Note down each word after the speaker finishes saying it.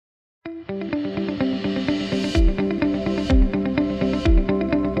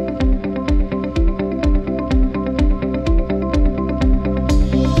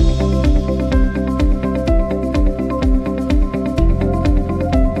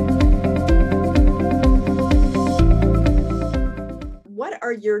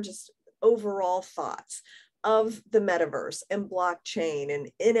your just overall thoughts of the metaverse and blockchain and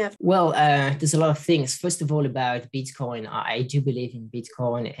NFT? Well, there's a lot of things. First of all, about Bitcoin, I do believe in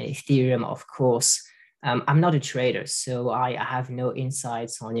Bitcoin and Ethereum, of course. I'm not a trader, so I have no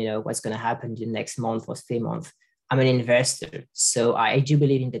insights on, what's going to happen in the next month or 3 months. I'm an investor, so I do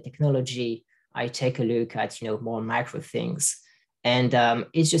believe in the technology. I take a look at, more macro things. And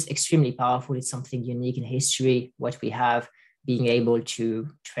it's just extremely powerful. It's something unique in history, what we have, being able to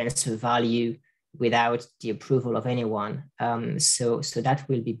transfer value without the approval of anyone. So that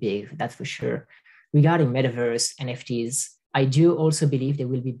will be big, that's for sure. Regarding Metaverse, NFTs, I do also believe they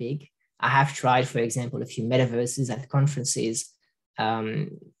will be big. I have tried, for example, a few metaverses at conferences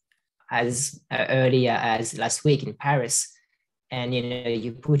as earlier as last week in Paris. And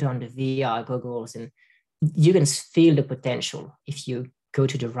you put on the VR goggles and you can feel the potential if you go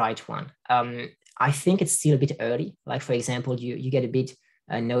to the right one. I think it's still a bit early. Like, for example, you get a bit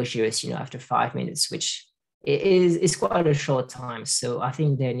nauseous, after 5 minutes, which is quite a short time. So I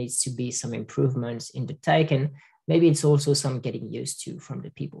think there needs to be some improvements in the tech, and maybe it's also some getting used to from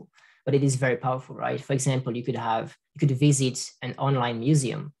the people. But it is very powerful, right? For example, you could visit an online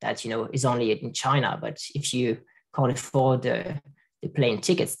museum that is only in China, but if you can't afford the plane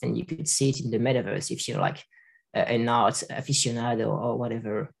tickets, then you could see it in the metaverse if you're like an art aficionado or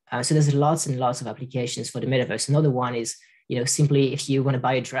whatever. So there's lots and lots of applications for the metaverse. Another one is, simply if you want to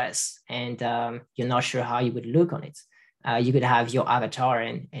buy a dress and you're not sure how you would look on it, you could have your avatar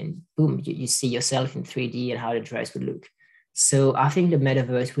and boom, you see yourself in 3D and how the dress would look. So I think the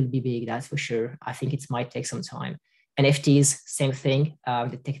metaverse will be big, that's for sure. I think it might take some time. NFTs, same thing.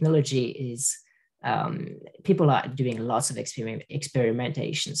 The technology is, people are doing lots of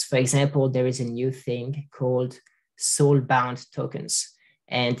experimentations. For example, there is a new thing called soul-bound tokens.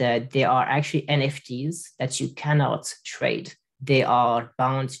 And they are actually NFTs that you cannot trade. They are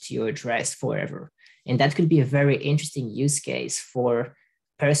bound to your address forever. And that could be a very interesting use case for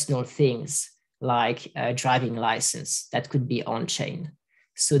personal things like a driving license that could be on-chain.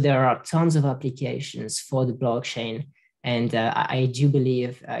 So there are tons of applications for the blockchain. And I do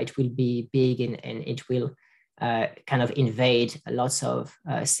believe it will be big and it will kind of invade lots of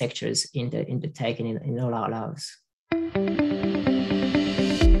sectors in the tech and in all our lives.